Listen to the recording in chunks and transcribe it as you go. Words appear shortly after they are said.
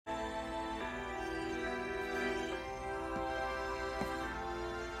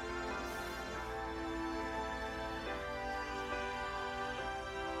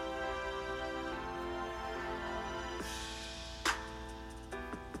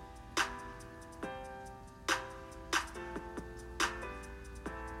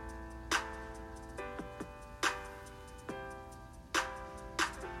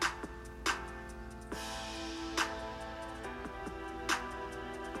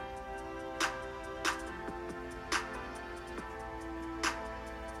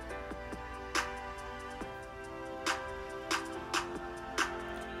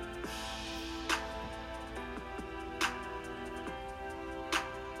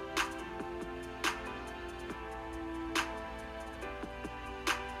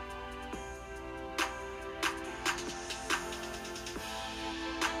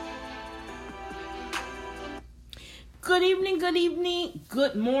good evening,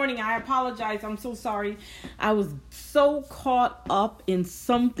 good morning. I apologize. I'm so sorry. I was so caught up in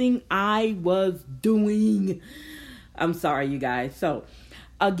something I was doing. I'm sorry, you guys. So,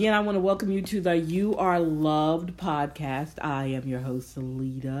 again, I want to welcome you to the You Are Loved podcast. I am your host,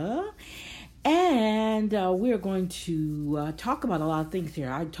 Salita. And we're going to talk about a lot of things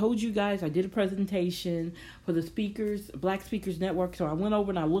here. I told you guys I did a presentation for the Black Speakers Network. So I went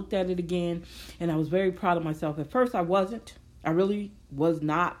over and I looked at it again, and I was very proud of myself. At first, I wasn't. I really was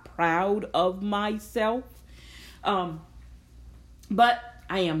not proud of myself. But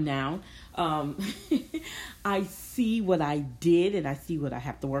I am now. I see what I did, and I see what I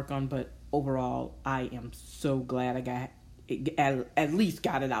have to work on. But overall, I am so glad I got at least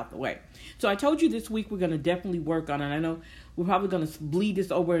got it out the way. So I told you this week we're going to definitely work on it. I know we're probably going to bleed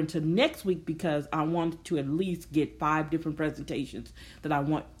this over into next week because I want to at least get 5 different presentations that I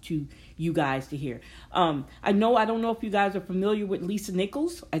want you guys to hear. I don't know if you guys are familiar with Lisa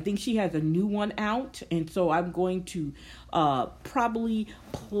Nichols. I think she has a new one out, and so I'm going to probably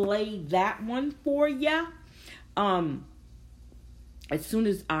play that one for you as soon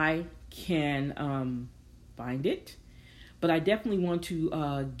as I can find it. But I definitely want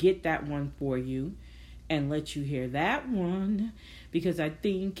to get that one for you and let you hear that one because I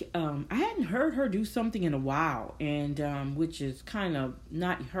think I hadn't heard her do something in a while, and which is kind of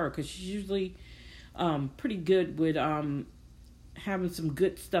not her because she's usually pretty good with having some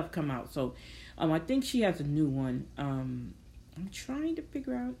good stuff come out. So I think she has a new one. I'm trying to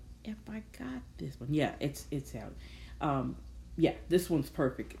figure out if I got this one. Yeah, it's out. Yeah, this one's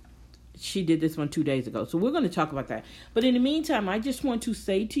perfect. She did this one 2 days ago. So we're going to talk about that. But in the meantime, I just want to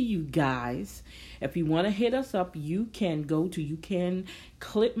say to you guys, if you want to hit us up, you can go to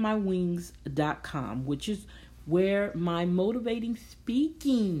youcanclipmywings.com, which is where my motivating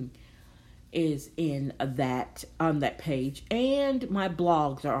speaking is on that page. And my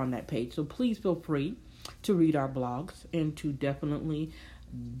blogs are on that page. So please feel free to read our blogs and to definitely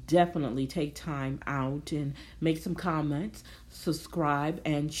take time out and make some comments, subscribe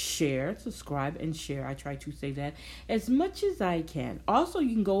and share. I try to say that as much as I can. Also,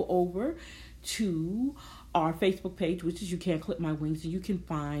 you can go over to our Facebook page, which is You Can't Clip My Wings, and you can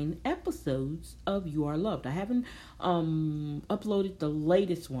find episodes of You Are Loved. I haven't uploaded the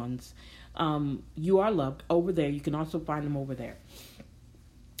latest ones. You Are Loved over there. You can also find them over there.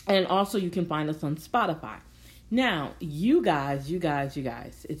 And also you can find us on Spotify. Now, you guys,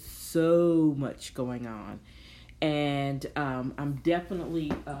 it's so much going on. And I'm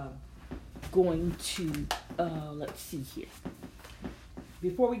definitely going to, let's see here.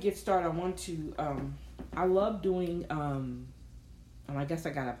 Before we get started, I want to, I love doing, I guess I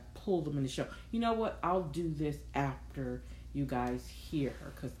got to pull them in the show. You know what? I'll do this after you guys hear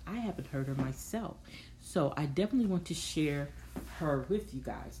her because I haven't heard her myself. So I definitely want to share her with you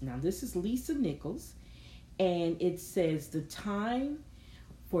guys. Now, this is Lisa Nichols. And it says the time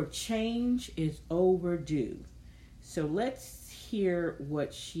for change is overdue. So let's hear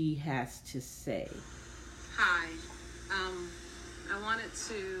what she has to say. Hi. I wanted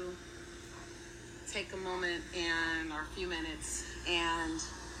to take a moment or a few minutes and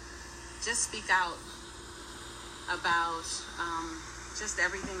just speak out about just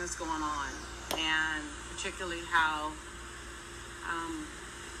everything that's going on, and particularly how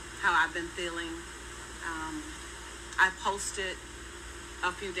I've been feeling. I posted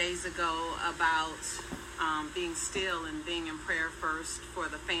a few days ago about being still and being in prayer first for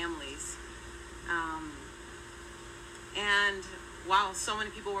the families. And while so many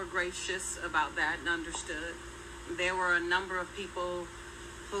people were gracious about that and understood, there were a number of people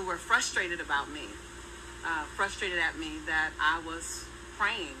who were frustrated about me, frustrated at me that I was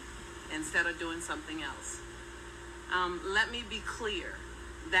praying instead of doing something else. Let me be clear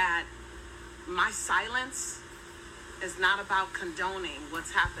that my silence is not about condoning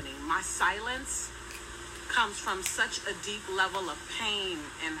what's happening. My silence comes from such a deep level of pain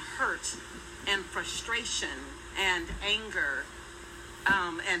and hurt and frustration and anger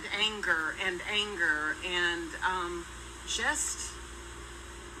and just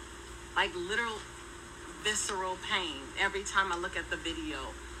like literal visceral pain every time I look at the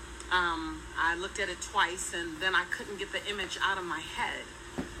video. I looked at it twice and then I couldn't get the image out of my head.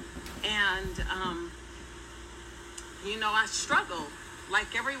 And, I struggle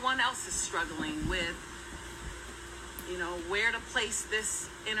like everyone else is struggling with, where to place this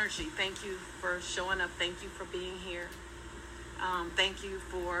energy. Thank you for showing up. Thank you for being here. Thank you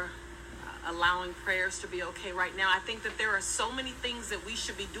for allowing prayers to be okay right now. I think that there are so many things that we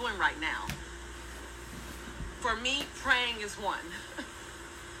should be doing right now. For me, praying is one.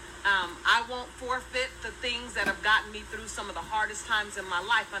 I won't forfeit the things that have gotten me through some of the hardest times in my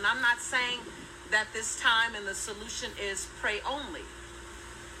life. And I'm not saying that this time and the solution is pray only.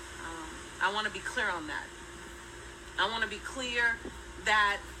 I want to be clear on that. I want to be clear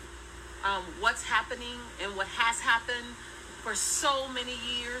that what's happening and what has happened for so many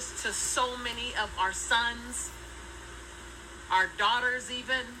years to so many of our sons, our daughters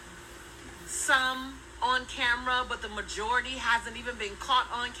even, some on camera, but the majority hasn't even been caught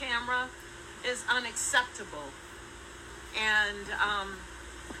on camera, is unacceptable. And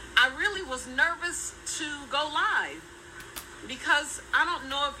I really was nervous to go live because I don't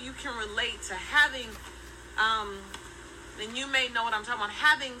know if you can relate to having, and you may know what I'm talking about,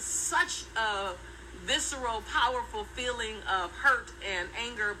 having such a visceral, powerful feeling of hurt and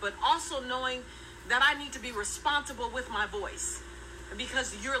anger, but also knowing that I need to be responsible with my voice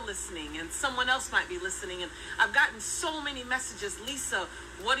because you're listening and someone else might be listening. And I've gotten so many messages. Lisa,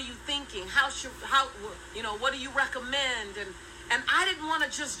 what are you thinking? What do you recommend? And I didn't want to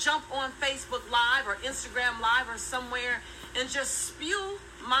just jump on Facebook Live or Instagram Live or somewhere and just spew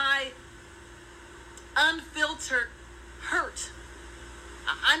my unfiltered hurt.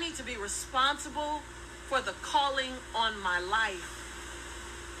 I need to be responsible for the calling on my life.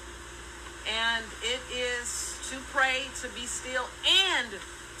 And it is to pray, to be still, and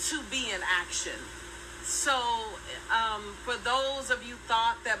to be in action. So for those of you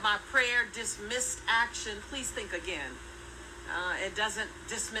thought that my prayer dismissed action, please think again. It doesn't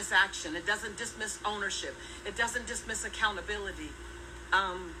dismiss action. It doesn't dismiss ownership. It doesn't dismiss accountability.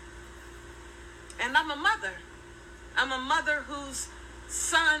 And I'm a mother. I'm a mother whose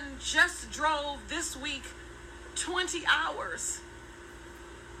son just drove this week 20 hours.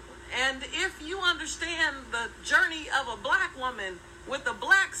 And if you understand the journey of a black woman with a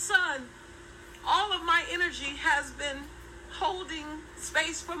black son, all of my energy has been holding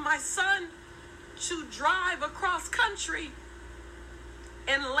space for my son to drive across country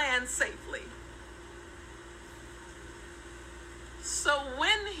and land safely. So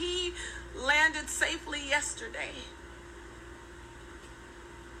when he landed safely yesterday,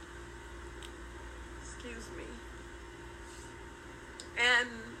 and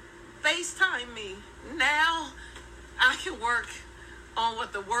FaceTime me, now I can work on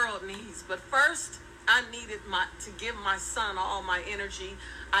what the world needs. But first, I needed to give my son all my energy.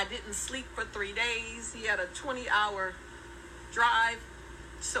 I didn't sleep for 3 days. He had a 20-hour drive,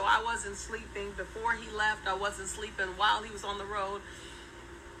 so I wasn't sleeping before he left. I wasn't sleeping while he was on the road.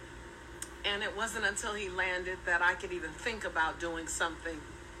 And it wasn't until he landed that I could even think about doing something.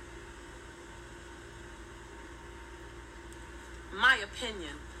 My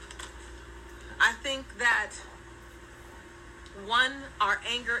opinion, I think that, one, our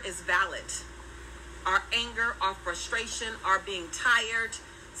anger is valid. Our anger, our frustration, our being tired,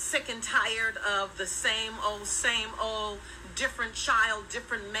 sick and tired of the same old, different child,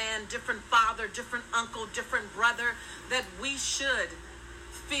 different man, different father, different uncle, different brother, that we should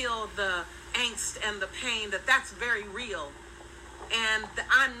feel the angst and the pain, that's very real. And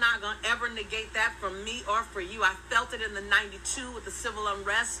I'm not going to ever negate that from me or for you. I felt it in the 92 with the civil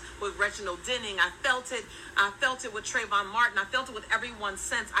unrest with Reginald Denning. I felt it with Trayvon Martin. I felt it with everyone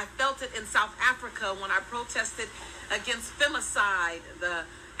since. I felt it in South Africa when I protested against femicide, the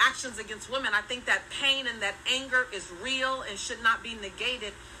actions against women. I think that pain and that anger is real and should not be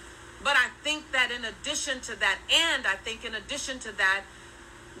negated. But I think that in addition to that,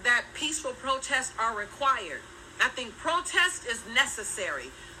 that peaceful protests are required. I think protest is necessary.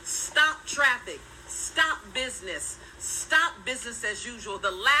 Stop traffic. Stop business as usual.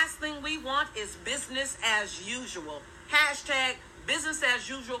 The last thing we want is business as usual. Hashtag business as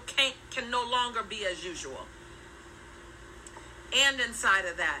usual can no longer be as usual. And inside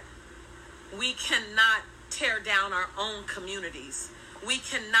of that, we cannot tear down our own communities. We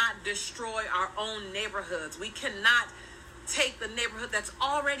cannot destroy our own neighborhoods. We cannot take the neighborhood that's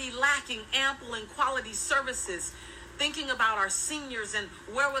already lacking ample and quality services, thinking about our seniors and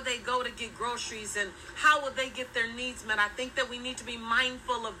where would they go to get groceries and how would they get their needs met. I think that we need to be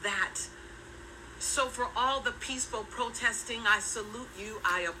mindful of that. So for all the peaceful protesting, I salute you,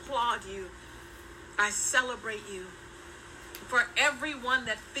 I applaud you, I celebrate you. For everyone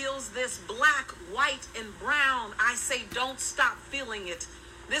that feels this, black, white, and brown, I say don't stop feeling it.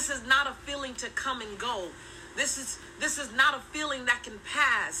 This is not a feeling to come and go. This is not a feeling that can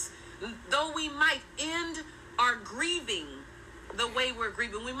pass. Though we might end our grieving the way we're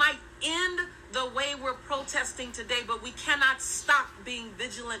grieving, we might end the way we're protesting today, but we cannot stop being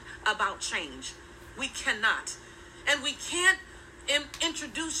vigilant about change. We cannot. And we can't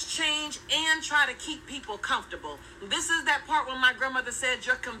introduce change and try to keep people comfortable. This is that part where my grandmother said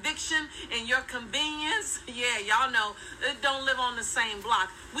your conviction and your convenience, yeah, y'all know, it don't live on the same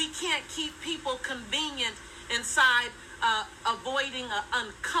block. We can't keep people convenient inside avoiding an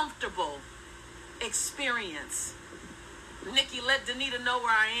uncomfortable experience. Nikki, let Danita know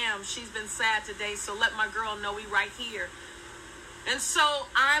where I am. She's been sad today, so let my girl know we right here. And so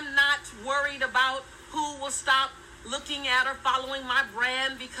I'm not worried about who will stop looking at or following my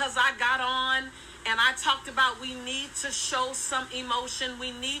brand because I got on and I talked about we need to show some emotion.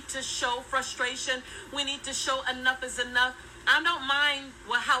 We need to show frustration. We need to show enough is enough. I don't mind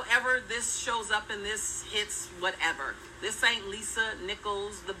however this shows up and this hits whatever. This ain't Lisa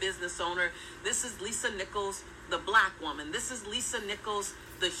Nichols, the business owner. This is Lisa Nichols, the black woman. This is Lisa Nichols,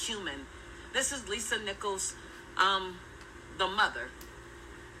 the human. This is Lisa Nichols, the mother.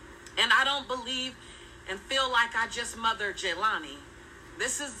 And I don't believe and feel like I just mothered Jelani.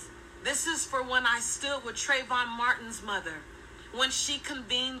 This is for when I stood with Trayvon Martin's mother, when she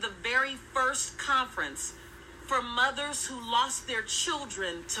convened the very first conference for mothers who lost their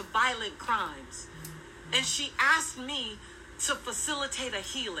children to violent crimes. And she asked me to facilitate a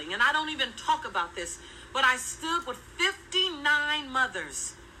healing. And I don't even talk about this, but I stood with 59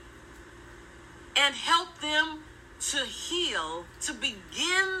 mothers and helped them to heal, to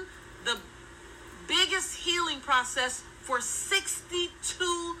begin the biggest healing process for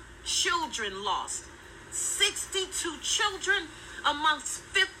 62 children lost. 62 children amongst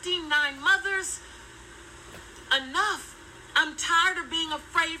 59 mothers. Enough. I'm tired of being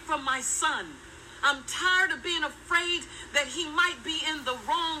afraid for my son. I'm tired of being afraid that he might be in the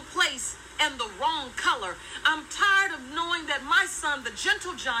wrong place and the wrong color. I'm tired of knowing that my son, the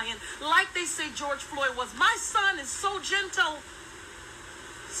gentle giant, like they say George Floyd was, my son is so gentle.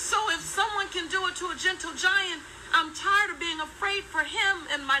 So if someone can do it to a gentle giant, I'm tired of being afraid for him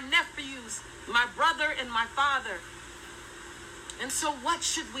and my nephews, my brother and my father. And so what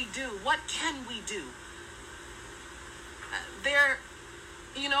should we do? What can we do?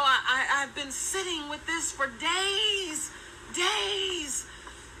 I've been sitting with this for days,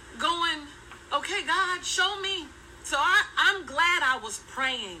 going, okay, God, show me. So I'm glad I was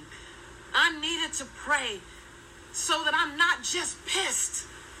praying. I needed to pray so that I'm not just pissed,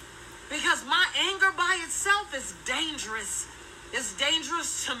 because my anger by itself is dangerous. It's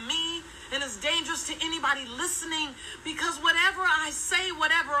dangerous to me, and it's dangerous to anybody listening, because whatever I say,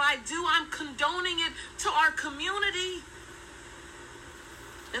 whatever I do, I'm condoning it to our community.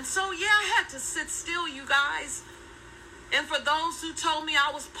 And so, yeah, I had to sit still, you guys. And for those who told me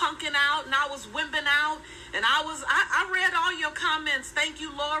I was punking out and I was wimping out, and I read all your comments. Thank you,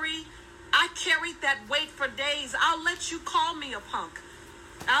 Lori. I carried that weight for days. I'll let you call me a punk.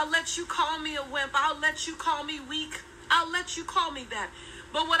 I'll let you call me a wimp. I'll let you call me weak. I'll let you call me that.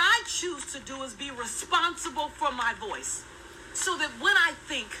 But what I choose to do is be responsible for my voice, so that when I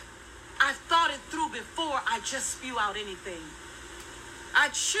think, I've thought it through before I just spew out anything. I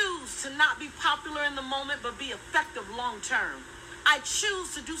choose to not be popular in the moment, but be effective long term. I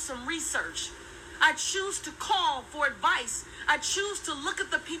choose to do some research. I choose to call for advice. I choose to look at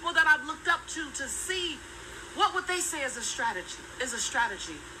the people that I've looked up to see what would they say is a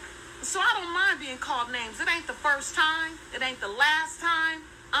strategy. So I don't mind being called names. It ain't the first time. It ain't the last time.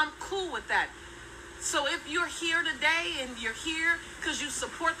 I'm cool with that. So if you're here today and you're here because you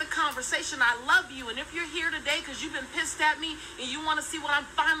support the conversation, I love you. And if you're here today because you've been pissed at me and you want to see what I'm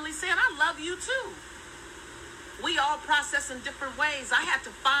finally saying, I love you too. We all process in different ways. I had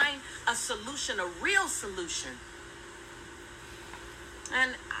to find a solution, a real solution.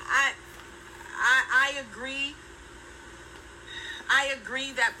 And I agree. I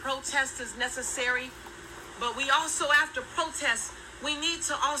agree that protest is necessary, but we also, after protest, we need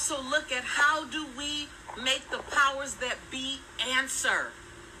to also look at how do we make the powers that be answer?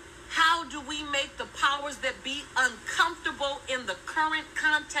 How do we make the powers that be uncomfortable in the current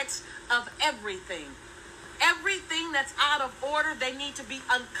context of everything? Everything that's out of order, they need to be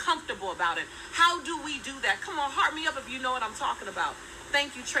uncomfortable about it. How do we do that? Come on, heart me up if you know what I'm talking about.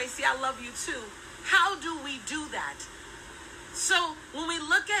 Thank you, Tracy. I love you too. How do we do that? So when we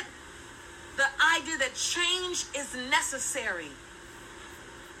look at the idea that change is necessary,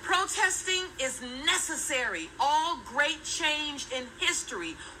 protesting is necessary. All great change in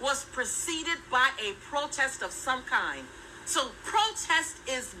history was preceded by a protest of some kind. So protest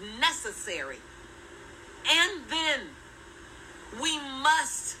is necessary. And then we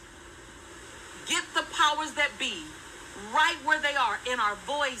must get the powers that be right where they are, in our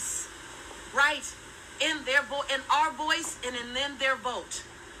voice, right? In their in our voice and in their vote.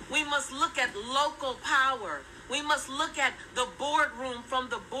 We must look at local power. We must look at the boardroom, from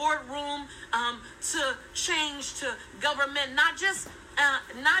the boardroom to change to government, not just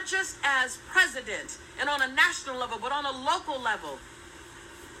as president and on a national level, but on a local level.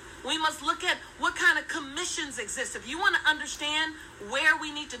 We must look at what kind of commissions exist. If you want to understand where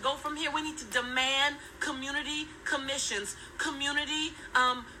we need to go from here, we need to demand community commissions, community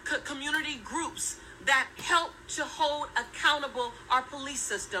groups that help to hold accountable our police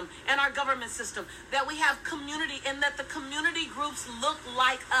system and our government system, that we have community, and that the community groups look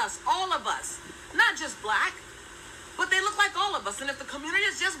like us, all of us, not just black, but they look like all of us. And if the community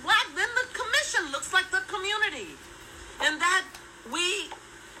is just black, then the commission looks like the community. And that we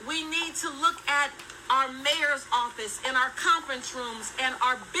need to look at our mayor's office and our conference rooms and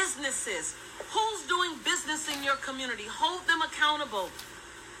our businesses. Who's doing business in your community? Hold them accountable.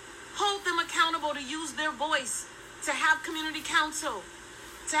 Hold them accountable to use their voice, to have community council,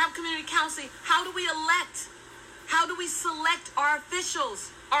 to have community counseling. How do we elect? How do we select our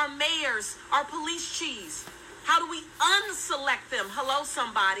officials, our mayors, our police chiefs? How do we unselect them? Hello,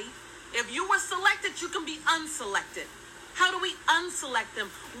 somebody. If you were selected, you can be unselected. How do we unselect them?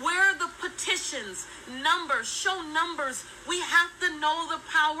 Where are the petitions? Numbers. Show numbers. We have to know the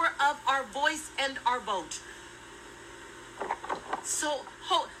power of our voice and our vote. So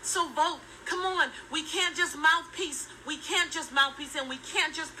vote. Come on. We can't just mouthpiece. We can't just mouthpiece, and we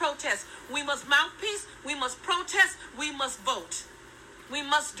can't just protest. We must mouthpiece. We must protest. We must vote. We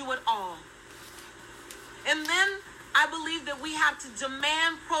must do it all. And then I believe that we have to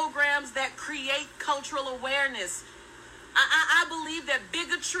demand programs that create cultural awareness. I believe that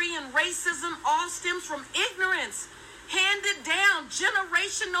bigotry and racism all stems from ignorance, handed down,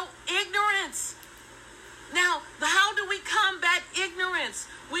 generational ignorance. Now, how do we combat ignorance?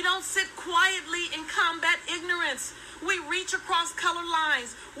 We don't sit quietly and combat ignorance. We reach across color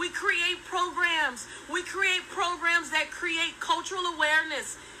lines. We create programs. We create programs that create cultural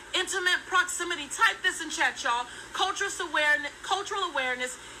awareness, intimate proximity. Type this in chat, y'all. Cultural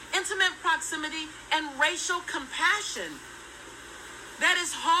awareness, intimate proximity, and racial compassion. That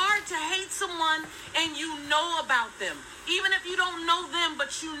is hard to hate someone and you know about them. Even if you don't know them,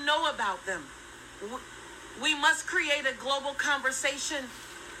 but you know about them. We must create a global conversation.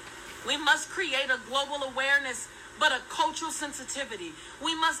 We must create a global awareness, but a cultural sensitivity.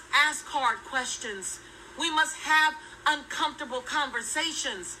 We must ask hard questions. We must have uncomfortable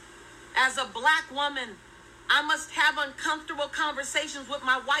conversations. As a black woman, I must have uncomfortable conversations with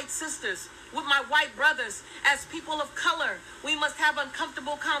my white sisters, with my white brothers. As people of color, we must have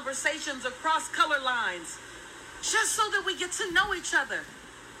uncomfortable conversations across color lines, just so that we get to know each other.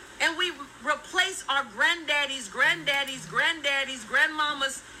 And we replace our grandmamas'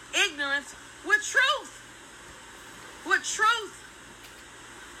 ignorance with truth. With truth.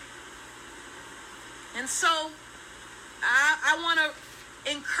 And so I want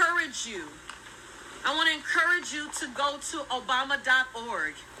to encourage you. I want to encourage you to go to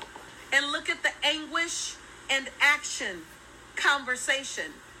Obama.org and look at the anguish and action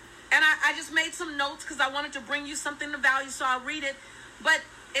conversation. And I just made some notes because I wanted to bring you something to value, so I'll read it. But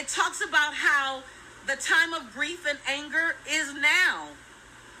it talks about how the time of grief and anger is now.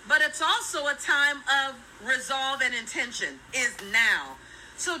 But it's also a time of resolve and intention is now.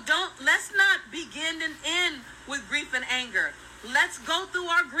 So let's not begin and end with grief and anger. Let's go through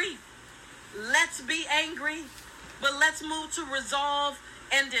our grief. Let's be angry, but let's move to resolve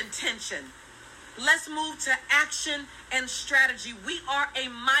and intention. Let's move to action and strategy. We are a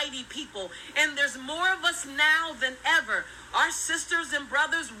mighty people, and there's more of us now than ever. Our sisters and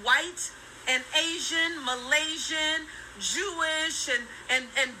brothers, white and Asian, Malaysian, Jewish, and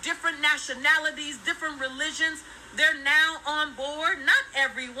different nationalities, different religions, they're now on board. Not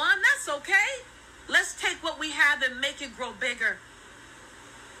everyone, that's okay. Let's take what we have and make it grow bigger.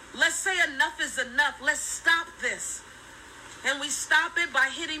 Let's say enough is enough. Let's stop this. And we stop it by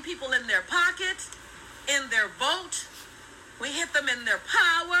hitting people in their pocket, in their vote. We hit them in their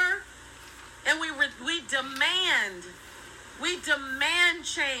power. And we demand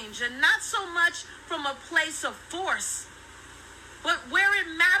change. And not so much from a place of force, but where it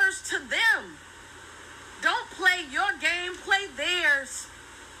matters to them. Don't play your game, play theirs.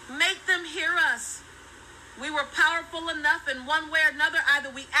 Make them hear us. We were powerful enough in one way or another. Either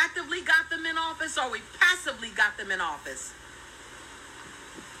we actively got them in office or we passively got them in office.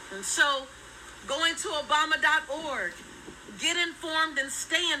 And so, going to Obama.org, get informed and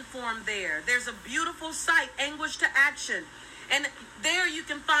stay informed there. There's a beautiful site, Anguish to Action. And there you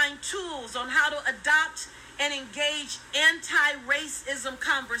can find tools on how to adopt and engage anti-racism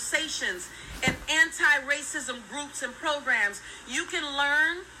conversations and anti-racism groups and programs. You can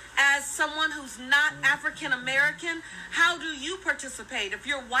learn As someone who's not African American, how do you participate? If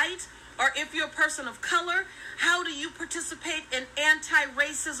you're white or if you're a person of color, how do you participate in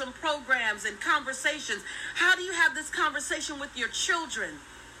anti-racism programs and conversations? How do you have this conversation with your children?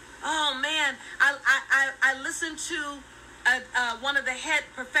 Oh man, I listened to one of the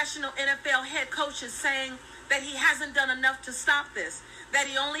professional NFL head coaches saying that he hasn't done enough to stop this, that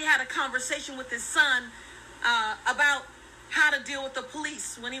he only had a conversation with his son about how to deal with the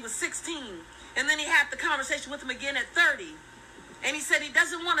police when he was 16. And then he had the conversation with him again at 30. And he said he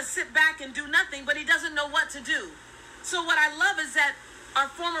doesn't want to sit back and do nothing, but he doesn't know what to do. So what I love is that our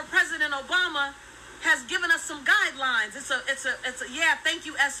former President Obama has given us some guidelines. It's a yeah, thank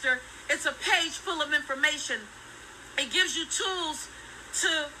you, Esther. It's a page full of information. It gives you tools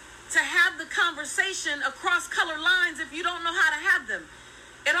to have the conversation across color lines if you don't know how to have them.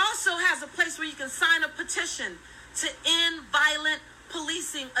 It also has a place where you can sign a petition to end violent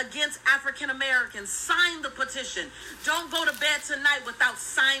policing against African Americans. Sign the petition. Don't go to bed tonight without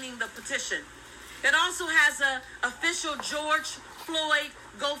signing the petition. It also has a official George Floyd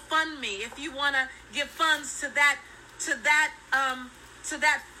GoFundMe if you want to give funds to that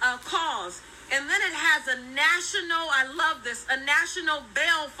cause. And then it has a national, I love this, a national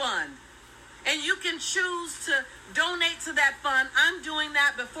bail fund. And you can choose to donate to that fund. I'm doing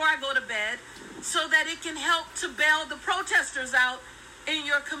that before I go to bed so that it can help to bail the protesters out in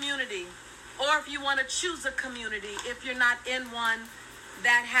your community. Or if you want to choose a community, if you're not in one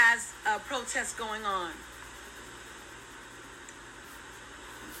that has a protest going on.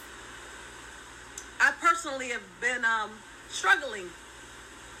 I personally have been struggling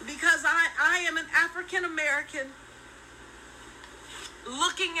because I am an African American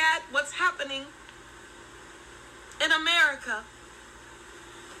looking at what's happening in America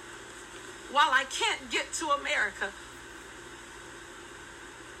while I can't get to America.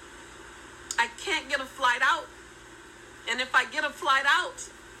 I can't get a flight out. And if I get a flight out,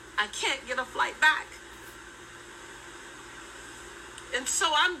 I can't get a flight back. And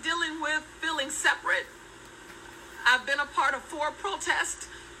so I'm dealing with feeling separate. I've been a part of 4 protests.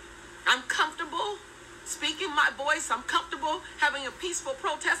 I'm comfortable speaking my voice. I'm comfortable having a peaceful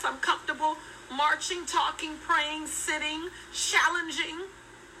protest. I'm comfortable marching, talking, praying, sitting, challenging.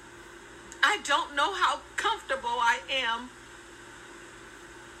 I don't know how comfortable I am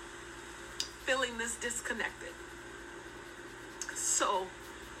feeling this disconnected. So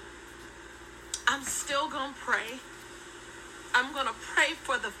I'm still going to pray. I'm going to pray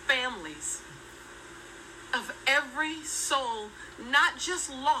for the families of every soul, not just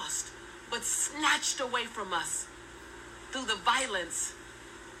lost, but snatched away from us through the violence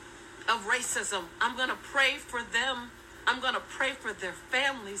of racism. I'm going to pray for them. I'm going to pray for their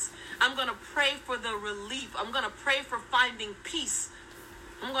families. I'm going to pray for the relief. I'm going to pray for finding peace.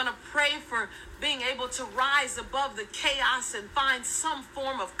 I'm going to pray for being able to rise above the chaos and find some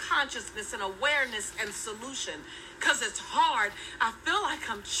form of consciousness and awareness and solution. Because it's hard. I feel like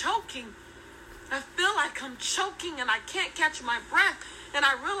I'm choking. And I can't catch my breath. And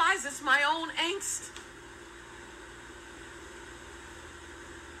I realize it's my own angst.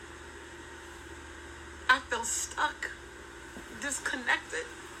 I feel stuck, disconnected.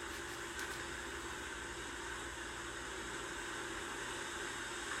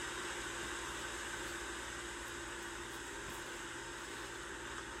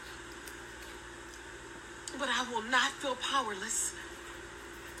 But I will not feel powerless.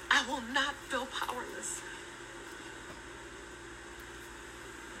 I will not feel powerless.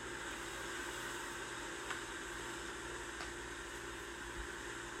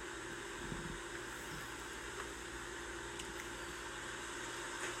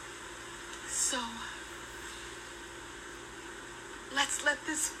 So, let's let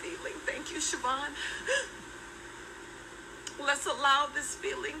this feeling, thank you, Siobhan. Let's allow this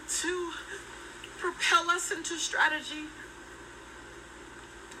feeling to propel us into strategy,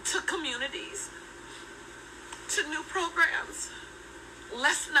 to communities, to new programs.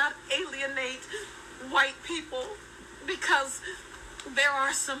 Let's not alienate white people because there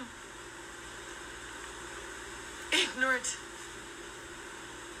are some ignorant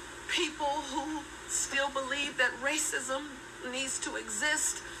people who still believe that racism needs to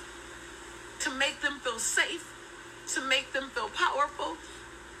exist to make them feel safe, to make them feel powerful.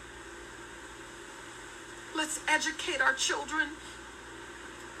 Let's educate our children.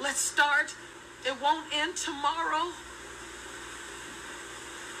 Let's start. It won't end tomorrow.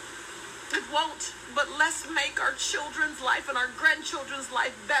 It won't. But let's make our children's life and our grandchildren's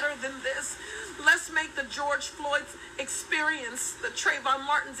life better than this. Let's make the George Floyd's experience, the Trayvon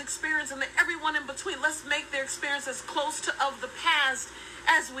Martin's experience, and everyone in between, let's make their experience as close to of the past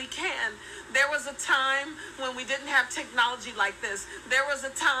as we can. There was a time when we didn't have technology like this. There was a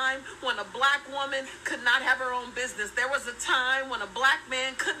time when a black woman could not have her own business. There was a time when a black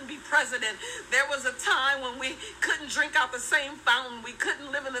man couldn't be president. There was a time when we couldn't drink out the same fountain. We couldn't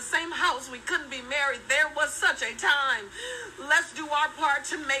live in the same house. We couldn't be married. There was such a time. Let's do our part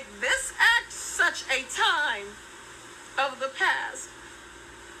to make this act such a time of the past.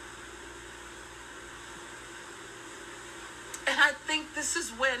 And I think this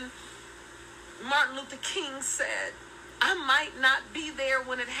is when Martin Luther King said, I might not be there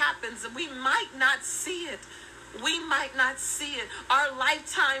when it happens, and we might not see it. We might not see it. Our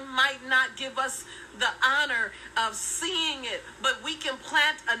lifetime might not give us the honor of seeing it, but we can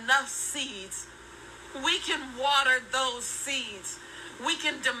plant enough seeds. We can water those seeds. We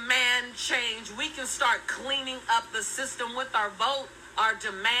can demand change. We can start cleaning up the system with our vote, our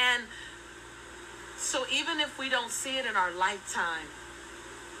demand. So even if we don't see it in our lifetime,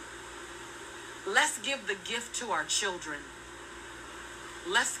 let's give the gift to our children.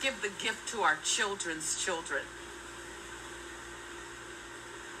 Let's give the gift to our children's children.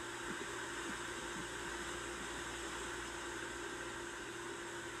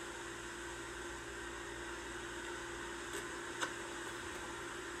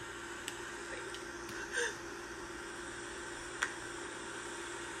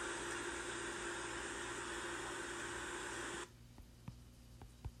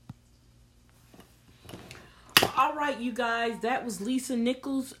 All right, you guys, that was Lisa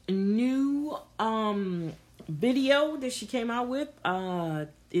Nichols' new video that she came out with.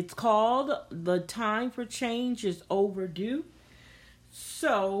 It's called "The Time for Change is Overdue."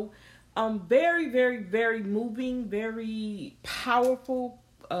 So, very, very, very moving, very powerful.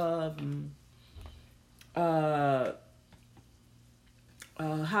 How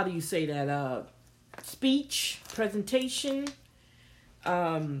do you say that? Speech, presentation.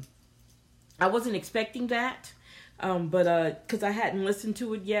 I wasn't expecting that. But because I hadn't listened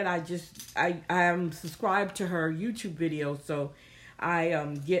to it yet, I am subscribed to her YouTube video, so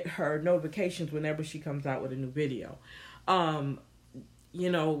I get her notifications whenever she comes out with a new video.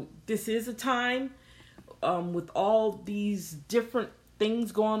 You know, this is a time with all these different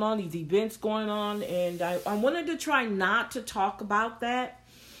things going on, these events going on, and I wanted to try not to talk about that,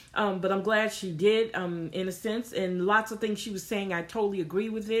 but I'm glad she did, in a sense, and lots of things she was saying, I totally agree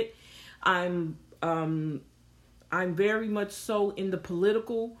with it. I'm very much so in the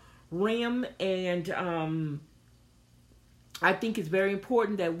political realm, and I think it's very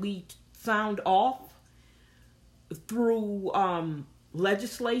important that we sound off through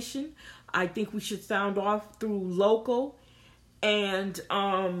legislation. I think we should sound off through local and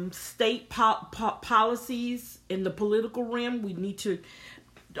state policies in the political realm. We need to,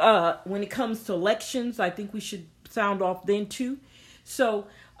 when it comes to elections, I think we should sound off then too. So,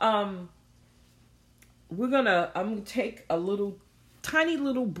 I'm gonna take a tiny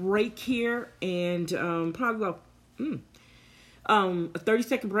little break here, and probably about a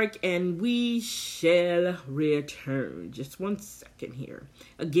 30-second break, and we shall return. Just 1 second here.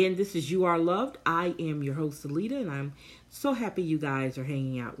 Again, this is You Are Loved. I am your host, Alita, and I'm so happy you guys are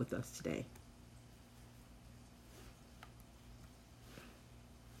hanging out with us today.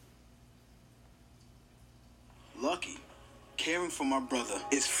 Lucky, caring for my brother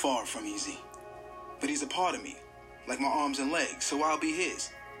is far from easy. But he's a part of me, like my arms and legs, so I'll be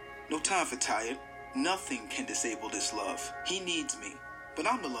his. No time for tired. Nothing can disable this love. He needs me, but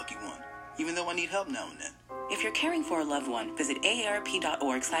I'm the lucky one, even though I need help now and then. If you're caring for a loved one, visit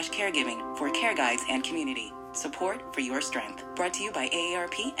aarp.org/caregiving for care guides and community. Support for your strength. Brought to you by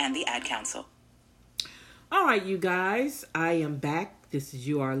AARP and the Ad Council. All right, you guys, I am back. This is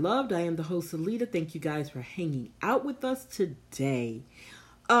You Are Loved. I am the host, Alita. Thank you guys for hanging out with us today.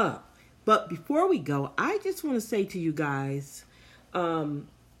 But before we go, I just want to say to you guys,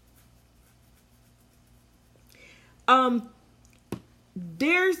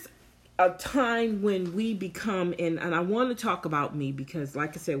 there's a time when we become, and I want to talk about me because,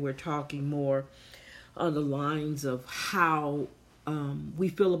 like I said, we're talking more on the lines of how we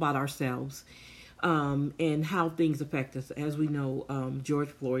feel about ourselves and how things affect us. As we know, George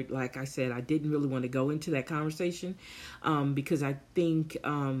Floyd, like I said, I didn't really want to go into that conversation because I think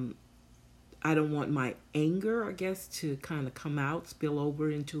I don't want my anger, I guess, to kind of come out, spill over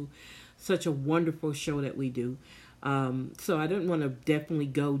into such a wonderful show that we do. So I didn't want to definitely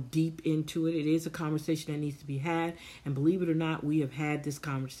go deep into it. It is a conversation that needs to be had. And believe it or not, we have had this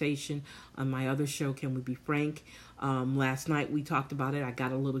conversation on my other show, Can We Be Frank? Last night we talked about it. I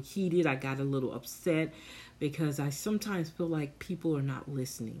got a little heated. I got a little upset because I sometimes feel like people are not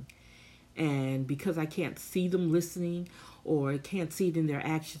listening. And because I can't see them listening or can't see it in their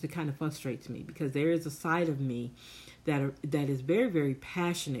actions, it kind of frustrates me, because there is a side of me that is very, very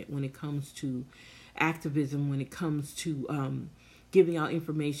passionate when it comes to activism, when it comes to giving out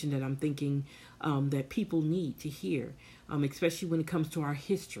information that I'm thinking that people need to hear, especially when it comes to our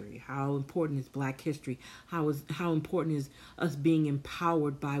history. How important is Black history? How important is us being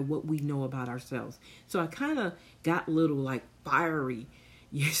empowered by what we know about ourselves? So I kind of got a little like fiery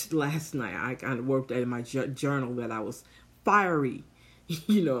last night. I kind of worked in my journal that I was fiery,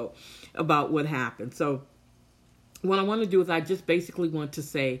 about what happened. So what I want to do is I just basically want to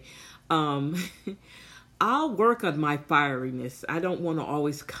say, I'll work on my fieriness. I don't want to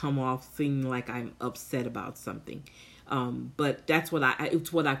always come off seeming like I'm upset about something. But that's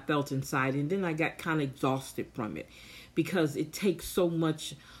it's what I felt inside. And then I got kind of exhausted from it, because it takes so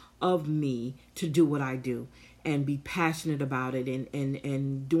much of me to do what I do and be passionate about it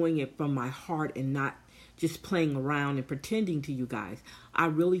and doing it from my heart and not just playing around and pretending to you guys. I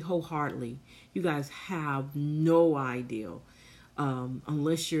really wholeheartedly, you guys have no idea,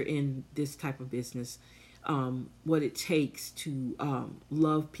 unless you're in this type of business, what it takes to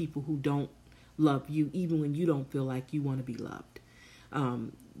love people who don't love you, even when you don't feel like you want to be loved.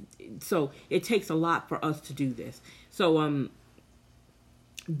 So it takes a lot for us to do this. So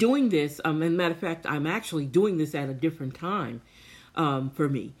doing this, and matter of fact, I'm actually doing this at a different time for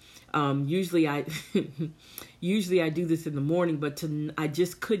me. Usually I do this in the morning, but I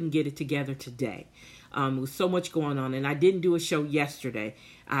just couldn't get it together today. With so much going on, and I didn't do a show yesterday.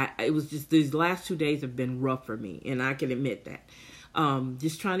 It was just, these last 2 days have been rough for me, and I can admit that.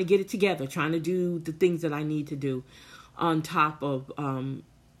 Just trying to get it together, trying to do the things that I need to do, on top of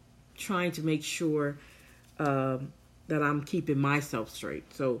trying to make sure that I'm keeping myself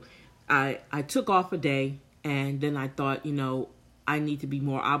straight. So I took off a day, and then I thought, I need to be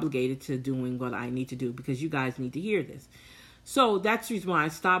more obligated to doing what I need to do, because you guys need to hear this. So that's the reason why I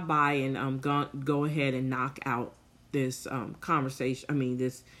stopped by and go ahead and knock out this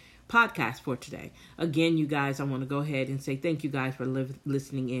this podcast for today. Again, you guys, I want to go ahead and say thank you guys for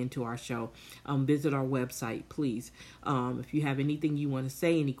listening in to our show. Visit our website, please. If you have anything you want to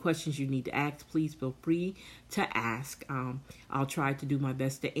say, any questions you need to ask, please feel free to ask. I'll try to do my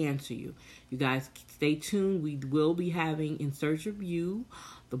best to answer you. You guys, stay tuned. We will be having In Search of You,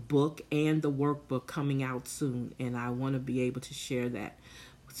 the book and the workbook, coming out soon, and I want to be able to share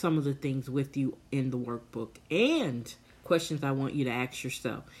some of the things with you in the workbook and questions I want you to ask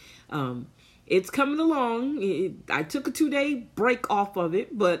yourself. It's coming along. I took a 2-day break off of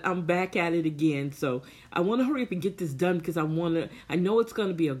it, but I'm back at it again. So I want to hurry up and get this done, because I know it's going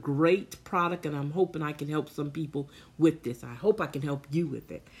to be a great product, and I'm hoping I can help some people with this. I hope I can help you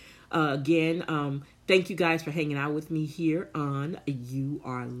with it. Again, thank you guys for hanging out with me here on You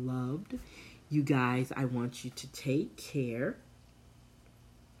Are Loved. You guys, I want you to take care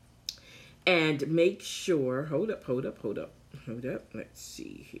and make sure, hold up. Let's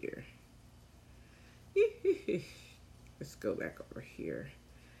see here. Let's go back over here.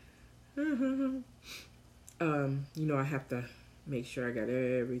 I have to make sure I got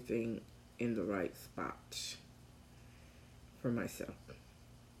everything in the right spot for myself.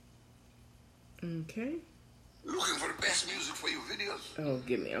 Okay. Looking for the best music for your videos? Oh, I'm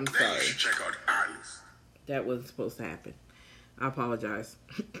Then sorry. you should check out Alice. That wasn't supposed to happen. I apologize.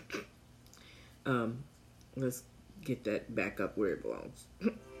 Let's get that back up where it belongs.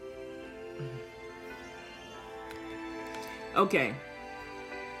 Okay.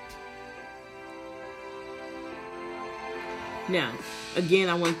 Now, again,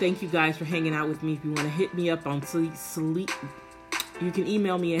 I want to thank you guys for hanging out with me. If you want to hit me up on sleep, you can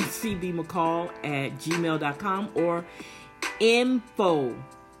email me at cbmccall@gmail.com or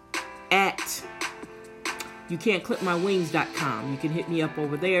info@youcan'tclipmywings.com. You can hit me up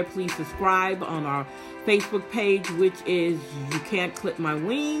over there. Please subscribe on our Facebook page, which is You Can't Clip My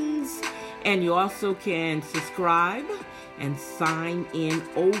Wings. And you also can subscribe and sign in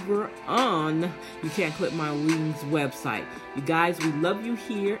over on You Can't Clip My Wings website. You guys, we love you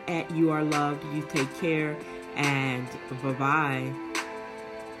here at You Are Loved. You take care, and bye-bye.